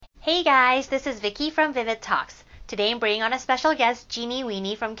Hey guys, this is Vicky from Vivid Talks. Today I'm bringing on a special guest, Jeannie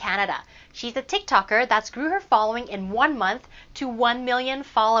Weenie from Canada. She's a TikToker that's grew her following in 1 month to 1 million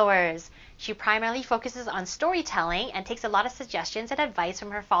followers. She primarily focuses on storytelling and takes a lot of suggestions and advice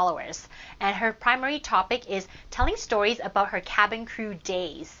from her followers. And her primary topic is telling stories about her cabin crew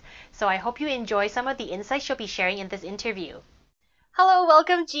days. So I hope you enjoy some of the insights she'll be sharing in this interview. Hello,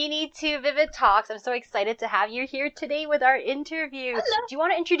 welcome Jeannie to Vivid Talks. I'm so excited to have you here today with our interview. Hello. Do you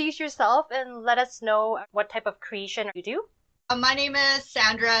want to introduce yourself and let us know what type of creation you do? My name is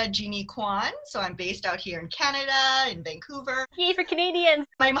Sandra Jeannie Kwan, so I'm based out here in Canada, in Vancouver. Yay for Canadians!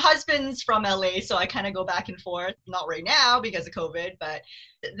 My husband's from LA, so I kind of go back and forth. Not right now because of COVID, but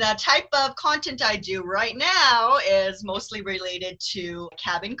the type of content I do right now is mostly related to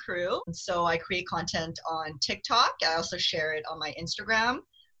cabin crew. So I create content on TikTok. I also share it on my Instagram.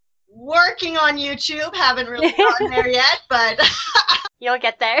 Working on YouTube, haven't really gotten there yet, but You'll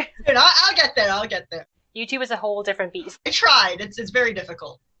get there. I'll get there. I'll get there. YouTube is a whole different beast. I tried. It's very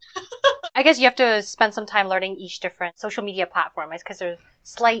difficult. I guess you have to spend some time learning each different social media platform, because there's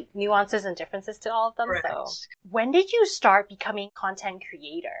slight nuances and differences to all of them. Correct. So, when did you start becoming content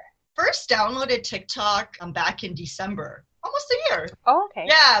creator? First downloaded TikTok back in December, almost a year. Oh, okay.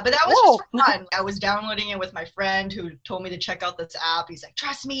 Yeah, but that was just for fun. I was downloading it with my friend who told me to check out this app. He's like,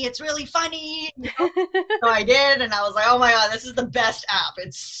 trust me, it's really funny. So I did, and I was like, oh my God, this is the best app.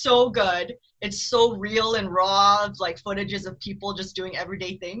 It's so good. It's so real and raw, like footages of people just doing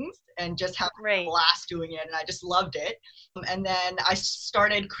everyday things and just having a blast doing it. And I just loved it. And then I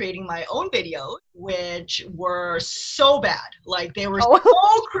started creating my own videos, which were so bad. Like they were so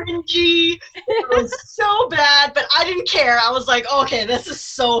cringy. It was so bad, but I didn't care. I was like, okay, this is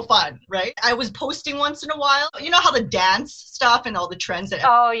so fun, right? I was posting once in a while. You know how the dance stuff and all the trends that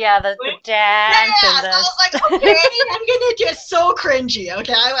the dance. Yeah, so I was like, okay, I'm gonna just so cringy.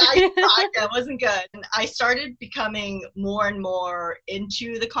 Okay, that wasn't good. And I started becoming more and more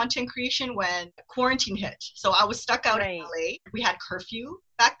into the content creation when quarantine hit. So I was stuck out in LA. We had curfew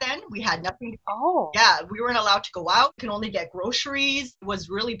back then. We had nothing. Yeah, we weren't allowed to go out. We could only get groceries. It was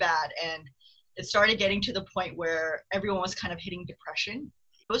really bad, and it started getting to the point where everyone was kind of hitting depression.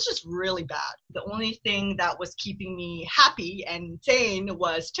 It was just really bad. The only thing that was keeping me happy and sane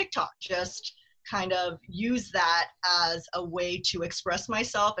was TikTok. Just kind of use that as a way to express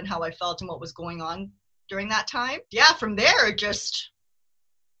myself and how I felt and what was going on during that time. Yeah, from there it just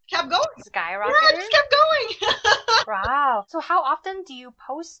kept going. Skyrocketed? Yeah, it just kept going. Wow. So how often do you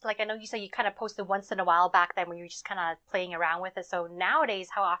post? Like, I know you said you kind of posted once in a while back then when you were just kind of playing around with it. So nowadays,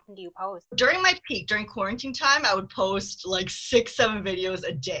 how often do you post? During my peak, during quarantine time, I would post like 6-7 videos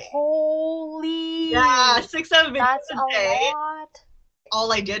a day. Holy! Yeah, 6-7 videos That's a day. Lot.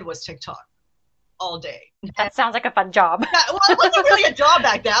 All I did was TikTok all day. That sounds like a fun job. Yeah, well, it wasn't really a job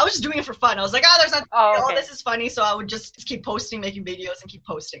back then. I was just doing it for fun. I was like, there's nothing. This is funny. So I would just keep posting, making videos and keep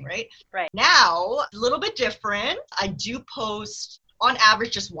posting, right? Right. Now, a little bit different. I do post on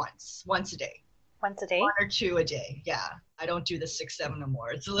average just once a day. Once a day? 1 or 2 a day. Yeah. I don't do the 6-7 no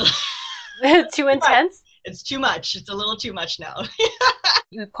more. It's a little too intense? It's too much. It's a little too much now.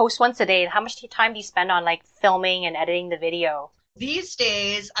 You post once a day. How much time do you spend on like filming and editing the video? These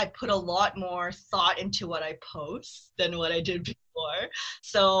days, I put a lot more thought into what I post than what I did before.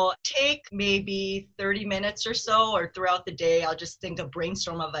 So take maybe 30 minutes or so, or throughout the day, I'll just think of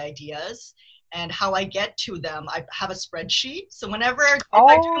brainstorm of ideas. And how I get to them, I have a spreadsheet. So whenever if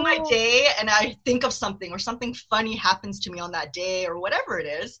I do my day and I think of something or something funny happens to me on that day or whatever it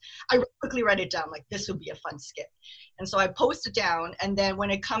is, I quickly write it down, like this would be a fun skit. And so I post it down. And then when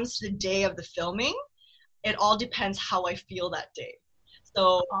it comes to the day of the filming, it all depends how I feel that day.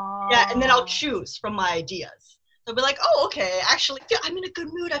 So, yeah, and then I'll choose from my ideas. So I'll be like, okay, actually, I'm in a good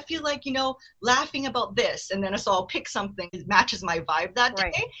mood. I feel like, laughing about this. And then so I'll pick something that matches my vibe that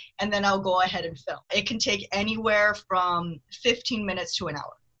day, and then I'll go ahead and film. It can take anywhere from 15 minutes to an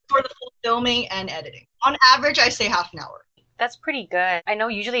hour for the full filming and editing. On average, I say half an hour. That's pretty good. I know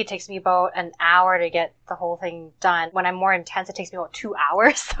usually it takes me about an hour to get the whole thing done. When I'm more intense, it takes me about 2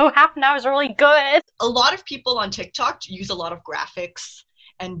 hours. So half an hour is really good. A lot of people on TikTok use a lot of graphics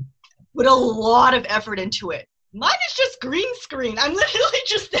and put a lot of effort into it. Mine is just green screen. I'm literally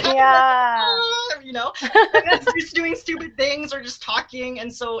just just doing stupid things or just talking.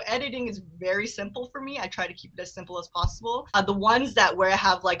 And so editing is very simple for me. I try to keep it as simple as possible. The ones where I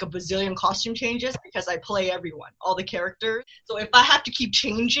have like a bazillion costume changes because I play everyone, all the characters. So if I have to keep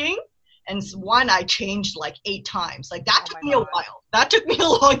changing, and one I changed like 8 times. Like that took me a while. That took me a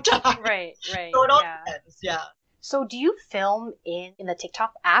long time. Right. So it all depends. Yeah. So do you film in the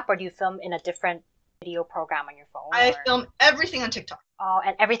TikTok app or do you film in a different video program on your phone? I film everything on TikTok. Oh,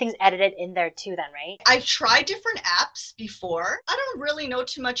 and everything's edited in there too then, right? I've tried different apps before. I don't really know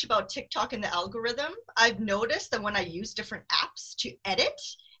too much about TikTok and the algorithm. I've noticed that when I use different apps to edit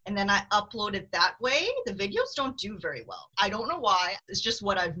and then I upload it that way, the videos don't do very well. I don't know why. It's just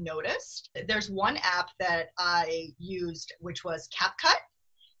what I've noticed. There's one app that I used, which was CapCut.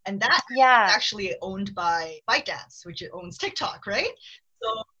 And that is Yeah. actually owned by ByteDance, which owns TikTok, right?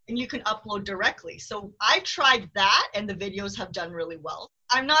 So, and you can upload directly. So I tried that and the videos have done really well.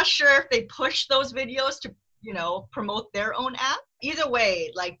 I'm not sure if they push those videos to, promote their own app. Either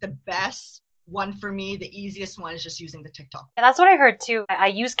way, like the best one for me, the easiest one is just using the TikTok. Yeah, that's what I heard too. I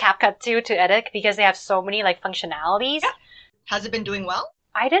use CapCut too to edit because they have so many like functionalities. Yeah. Has it been doing well?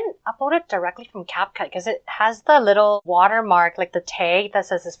 I didn't upload it directly from CapCut because it has the little watermark, like the tag that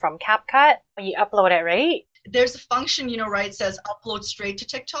says it's from CapCut when you upload it, right? There's a function, right, it says upload straight to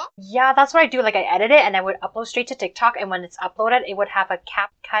TikTok. Yeah, that's what I do. Like I edit it and I would upload straight to TikTok, and when it's uploaded, it would have a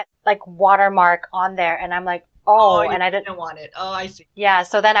CapCut like watermark on there, and I'm like, oh, and I didn't want it. Oh, I see. Yeah,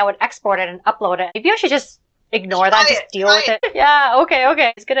 so then I would export it and upload it. Maybe I should just ignore that, just deal with it. it. Yeah,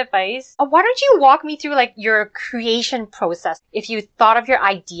 okay. It's good advice. Why don't you walk me through like your creation process? If you thought of your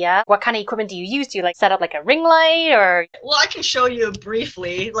idea, what kind of equipment do you use? Do you like set up like a ring light or? Well, I can show you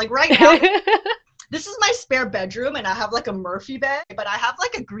briefly. Like right now, this is my spare bedroom and I have like a Murphy bed, but I have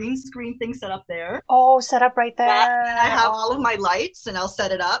like a green screen thing set up there. Oh, set up right there. And I have all of my lights and I'll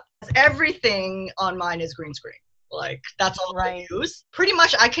set it up. Everything on mine is green screen. Like that's all I use. Pretty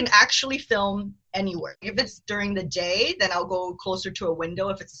much I can actually film anywhere. If it's during the day, then I'll go closer to a window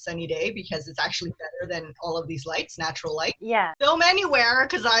if it's a sunny day because it's actually better than all of these lights, natural light. Yeah. Film anywhere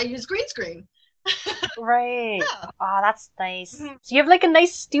because I use green screen. Right. Yeah. Oh, that's nice. Mm-hmm. So you have like a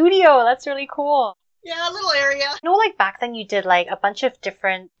nice studio. That's really cool. Yeah, a little area. Like back then you did like a bunch of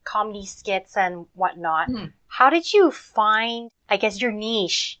different comedy skits and whatnot. Mm-hmm. How did you find, I guess, your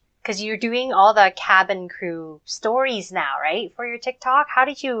niche? Because you're doing all the cabin crew stories now, right? For your TikTok. How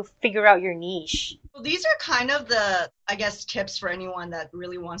did you figure out your niche? Well, these are kind of the, I guess, tips for anyone that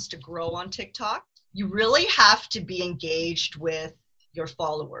really wants to grow on TikTok. You really have to be engaged with your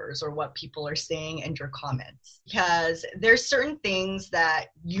followers or what people are saying and your comments. Because there's certain things that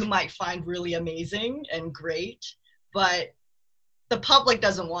you might find really amazing and great, but the public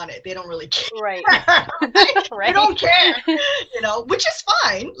doesn't want it. They don't really care. Right. Right? They don't care, which is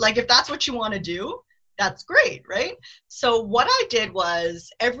fine. Like if that's what you want to do, that's great, right? So what I did was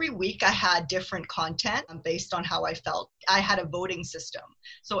every week I had different content based on how I felt. I had a voting system.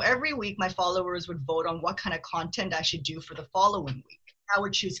 So every week my followers would vote on what kind of content I should do for the following week. I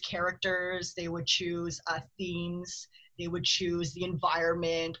would choose characters, they would choose themes, they would choose the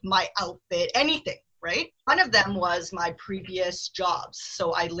environment, my outfit, anything. Right? One of them was my previous jobs.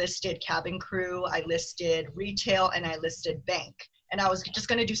 So I listed cabin crew, I listed retail, and I listed bank. And I was just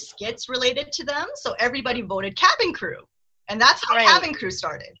going to do skits related to them. So everybody voted cabin crew. And that's how cabin crew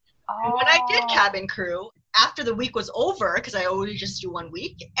started. Oh. And when I did cabin crew, after the week was over, because I always just do 1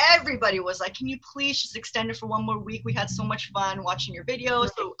 week, everybody was like, can you please just extend it for one more week? We had so much fun watching your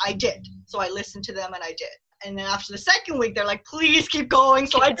videos. So I did. So I listened to them and I did. And then after the second week, they're like, please keep going.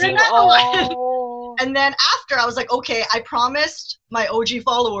 So I did another one. And then after, I was like, okay, I promised my OG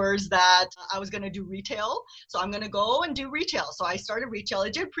followers that I was going to do retail. So I'm going to go and do retail. So I started retail.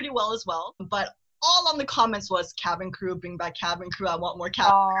 It did pretty well as well. But all on the comments was cabin crew, bring back cabin crew. I want more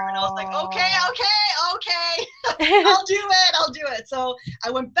cabin crew. And I was like, okay. I'll do it. So I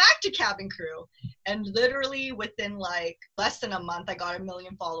went back to cabin crew. And literally within like less than a month, I got 1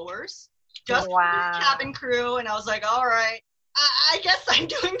 million followers. Just cabin crew. And I was like, all right, I guess I'm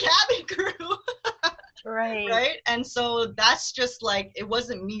doing cabin crew. Right. And so that's just like, it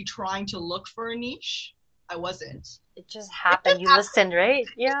wasn't me trying to look for a niche. I wasn't. It just happened. You listened, right?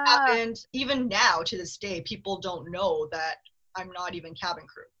 Yeah. It happened. Even now, to this day, people don't know that I'm not even cabin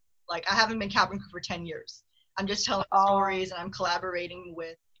crew. Like, I haven't been cabin crew for 10 years. I'm just telling stories and I'm collaborating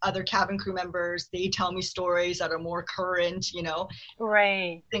with other cabin crew members. They tell me stories that are more current,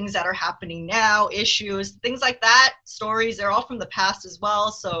 Right. Things that are happening now, issues, things like that. Stories, they're all from the past as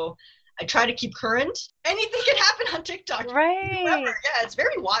well. So I try to keep current. Anything can happen on TikTok. Right. Yeah, it's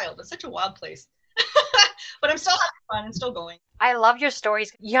very wild. It's such a wild place. But I'm still having fun and still going. I love your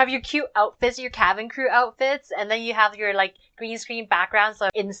stories. You have your cute outfits, your cabin crew outfits, and then you have your like green screen background so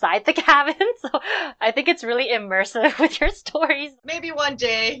inside the cabin. So I think it's really immersive with your stories. Maybe one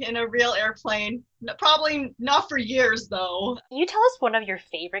day in a real airplane. Probably not for years though. Can you tell us one of your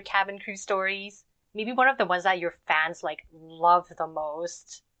favorite cabin crew stories? Maybe one of the ones that your fans like love the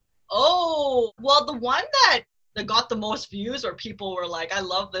most. Oh, well, the one that got the most views or people were like, I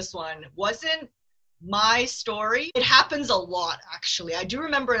love this one, wasn't my story, it happens a lot actually. I do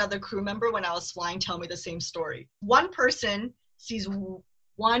remember another crew member when I was flying tell me the same story. One person sees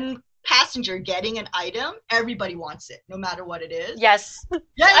one passenger getting an item, everybody wants it, no matter what it is. Yes.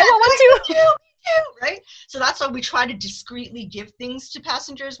 Yeah, I want one too. Me too, right? So that's why we try to discreetly give things to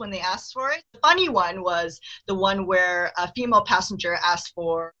passengers when they ask for it. The funny one was the one where a female passenger asked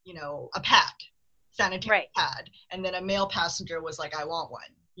for, a pad, sanitary pad, and then a male passenger was like, I want one,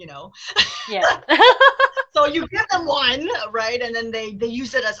 Yeah. So you give them one, right? And then they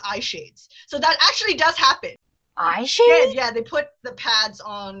use it as eye shades. So that actually does happen. Eye shades? Yeah, they put the pads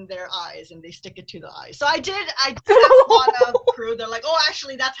on their eyes and they stick it to the eyes. So I did have a lot of crew. They're like, oh,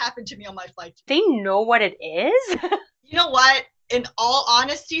 actually, that's happened to me on my flight too. They know what it is? You know what? In all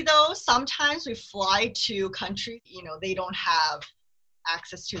honesty, though, sometimes we fly to countries, they don't have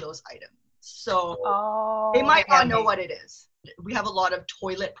access to those items. So they might not know what it is. We have a lot of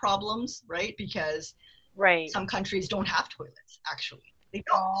toilet problems, right? Because some countries don't have toilets, actually. They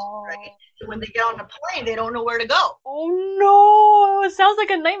don't, right? So when they get on a plane, they don't know where to go. Oh no, it sounds like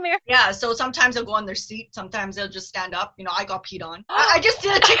a nightmare. Yeah, so sometimes they'll go on their seat. Sometimes they'll just stand up. I got peed on. I just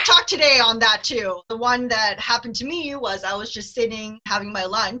did a TikTok today on that too. The one that happened to me was I was just sitting having my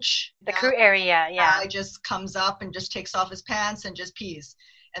lunch. The crew area, yeah. Guy just comes up and just takes off his pants and just pees.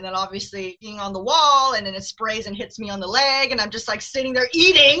 And then obviously being on the wall, and then it sprays and hits me on the leg, and I'm just like sitting there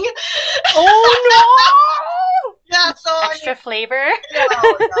eating. Oh no! Yeah, so extra flavor.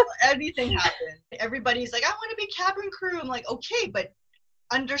 No, anything happened. Everybody's like, I want to be cabin crew. I'm like, okay, but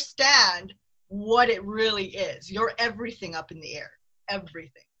understand what it really is. You're everything up in the air.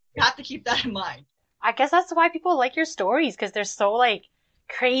 Everything. You have to keep that in mind. I guess that's why people like your stories, because they're so like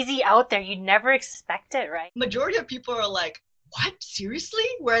crazy out there. You'd never expect it, right? Majority of people are like, what? Seriously?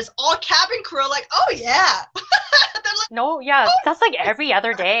 Whereas all cabin crew are like, oh yeah. Like, no, yeah, that's like every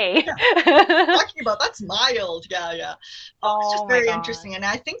other day. Talking about that's mild. Yeah. It's just very interesting. And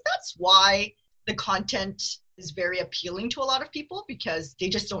I think that's why the content is very appealing to a lot of people, because they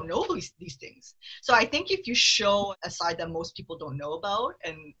just don't know these things. So I think if you show a side that most people don't know about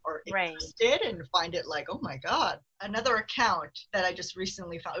and are interested and find it like, oh my God. Another account that I just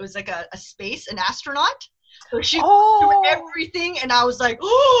recently found, it was like an astronaut. So she goes through everything, and I was like,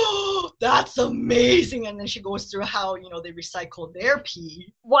 oh, that's amazing. And then she goes through how, they recycle their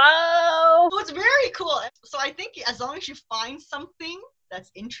pee. Wow. So it's very cool. So I think as long as you find something that's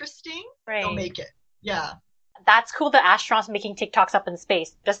interesting, you'll make it. Yeah. That's cool. The astronauts making TikToks up in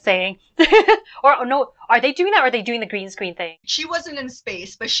space. Just saying. Or no, are they doing that, or are they doing the green screen thing? She wasn't in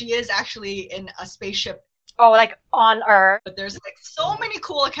space, but she is actually in a spaceship. Oh, like on Earth. But there's like so many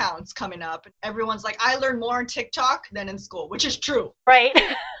cool accounts coming up. Everyone's like, I learned more on TikTok than in school, which is true. Right.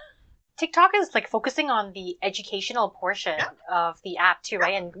 TikTok is like focusing on the educational portion of the app too,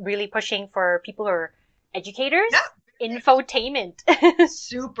 right? And really pushing for people who are educators. Yeah. Infotainment.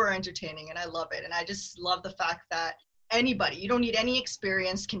 Super entertaining, and I love it. And I just love the fact that anybody, you don't need any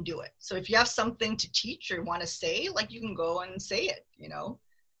experience, can do it. So if you have something to teach or want to say, like, you can go and say it,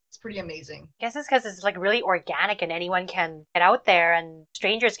 It's pretty amazing. I guess it's because it's like really organic and anyone can get out there and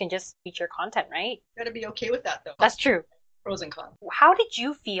strangers can just reach your content, right? You gotta be okay with that though. That's true. Pros and cons. How did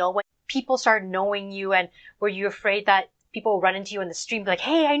you feel when people started knowing you, and were you afraid that people will run into you in the stream like,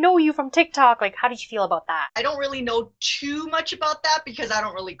 hey, I know you from TikTok? Like, how did you feel about that? I don't really know too much about that because I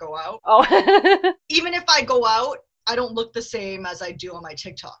don't really go out. Oh. Even if I go out, I don't look the same as I do on my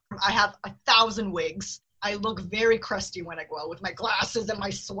TikTok. I have 1,000 wigs. I look very crusty when I go out with my glasses and my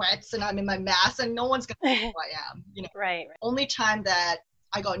sweats, and I'm in my mask, and no one's gonna know who I am. Right. Only time that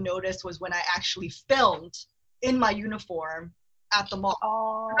I got noticed was when I actually filmed in my uniform at the mall.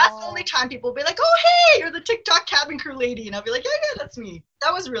 Oh. That's the only time people will be like, oh, hey, you're the TikTok cabin crew lady. And I'll be like, yeah, that's me.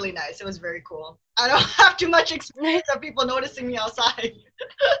 That was really nice. It was very cool. I don't have too much experience of people noticing me outside.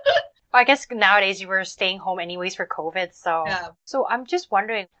 I guess nowadays you were staying home anyways for COVID, so yeah. So I'm just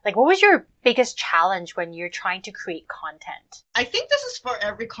wondering, like, what was your biggest challenge when you're trying to create content? I think this is for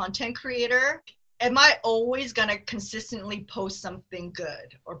every content creator. Am I always gonna consistently post something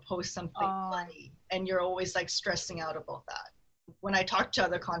good or post something funny? And you're always like stressing out about that. When I talk to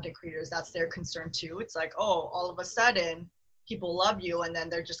other content creators, that's their concern too. It's like, oh, all of a sudden people love you and then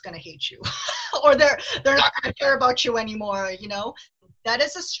they're just gonna hate you. Or they're not gonna care about you anymore, That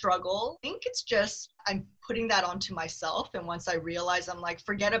is a struggle. I think it's just I'm putting that onto myself. And once I realize, I'm like,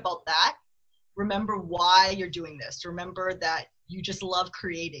 forget about that. Remember why you're doing this. Remember that you just love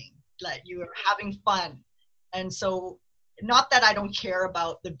creating, that you are having fun. And so not that I don't care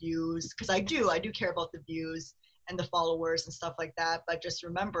about the views, because I do care about the views and the followers and stuff like that. But just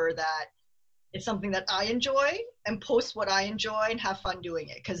remember that it's something that I enjoy and post what I enjoy and have fun doing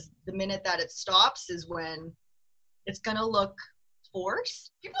it. Because the minute that it stops is when it's gonna look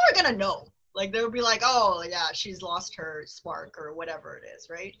forced. People are gonna know. Like they'll be like, oh yeah, she's lost her spark or whatever it is,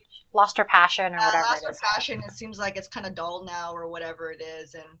 right? Lost her passion or whatever Lost it her is. passion. It seems like it's kind of dull now or whatever it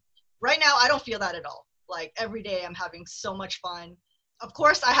is. And right now, I don't feel that at all. Like every day, I'm having so much fun. Of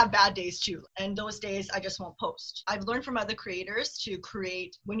course, I have bad days too. And those days, I just won't post. I've learned from other creators to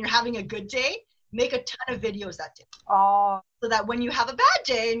create, when you're having a good day, make a ton of videos that day. Oh, So that when you have a bad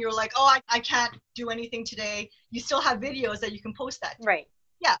day and you're like, oh, I can't do anything today, you still have videos that you can post that day. right.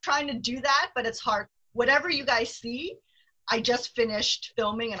 Yeah, trying to do that, but it's hard. Whatever you guys see, I just finished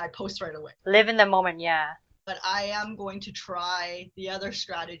filming and I post right away. Live in the moment, yeah. But I am going to try the other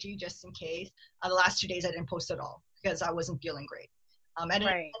strategy just in case. The last 2 days I didn't post at all because I wasn't feeling great. And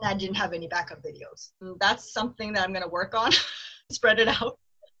I didn't have any backup videos. That's something that I'm going to work on, spread it out.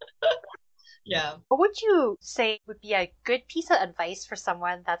 Yeah. What would you say would be a good piece of advice for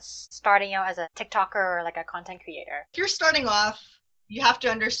someone that's starting out as a TikToker or like a content creator? If you're starting off, you have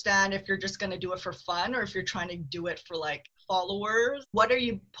to understand if you're just going to do it for fun or if you're trying to do it for like followers. What are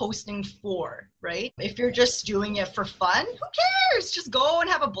you posting for, right? If you're just doing it for fun, who cares? Just go and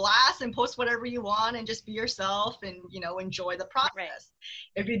have a blast and post whatever you want and just be yourself and, enjoy the process. Right.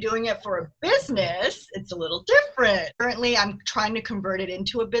 If you're doing it for a business, it's a little different. Currently, I'm trying to convert it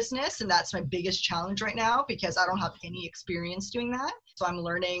into a business, and that's my biggest challenge right now because I don't have any experience doing that. So I'm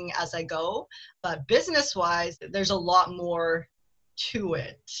learning as I go. But business-wise, there's a lot more to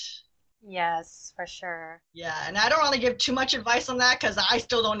it. Yes, for sure. Yeah, and I don't want to give too much advice on that because I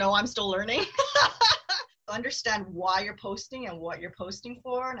still don't know. I'm still learning. Understand why you're posting and what you're posting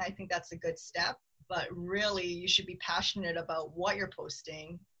for, and I think that's a good step. But really, you should be passionate about what you're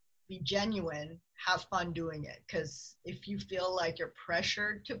posting, be genuine, have fun doing it. Because if you feel like you're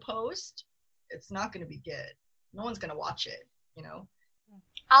pressured to post, it's not going to be good. No one's going to watch it,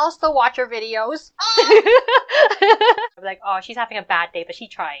 I'll still watch her videos. I'm like, oh, she's having a bad day, but she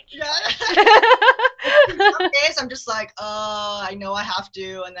tried. Yeah. Some days I'm just like, oh, I know I have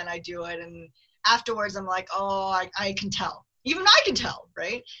to, and then I do it, and afterwards I'm like, oh, I can tell. Even I can tell,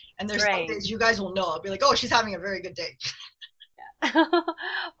 right? And there's some days you guys will know. I'll be like, oh, she's having a very good day.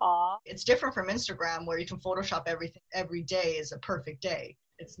 Aw. It's different from Instagram where you can Photoshop everything. Every day is a perfect day.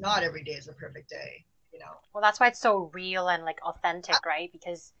 It's not every day is a perfect day, Well, that's why it's so real and like authentic, right?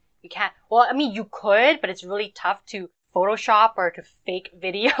 Because you can't, well, I mean, you could, but it's really tough to Photoshop or to fake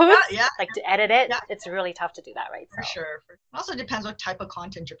videos. Yeah. Like to edit it. Yeah. It's really tough to do that, right? For sure. It also depends what type of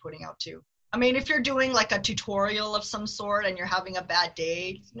content you're putting out too. I mean, if you're doing like a tutorial of some sort and you're having a bad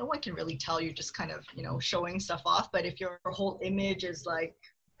day, no one can really tell. You just kind of, showing stuff off. But if your whole image is like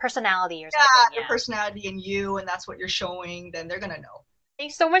personality or something. Your personality and you, and that's what you're showing, then they're going to know.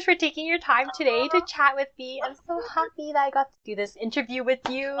 Thanks so much for taking your time today to chat with me. I'm so happy that I got to do this interview with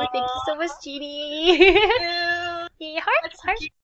you. Thank you so much, Jeannie. Yay, hearts.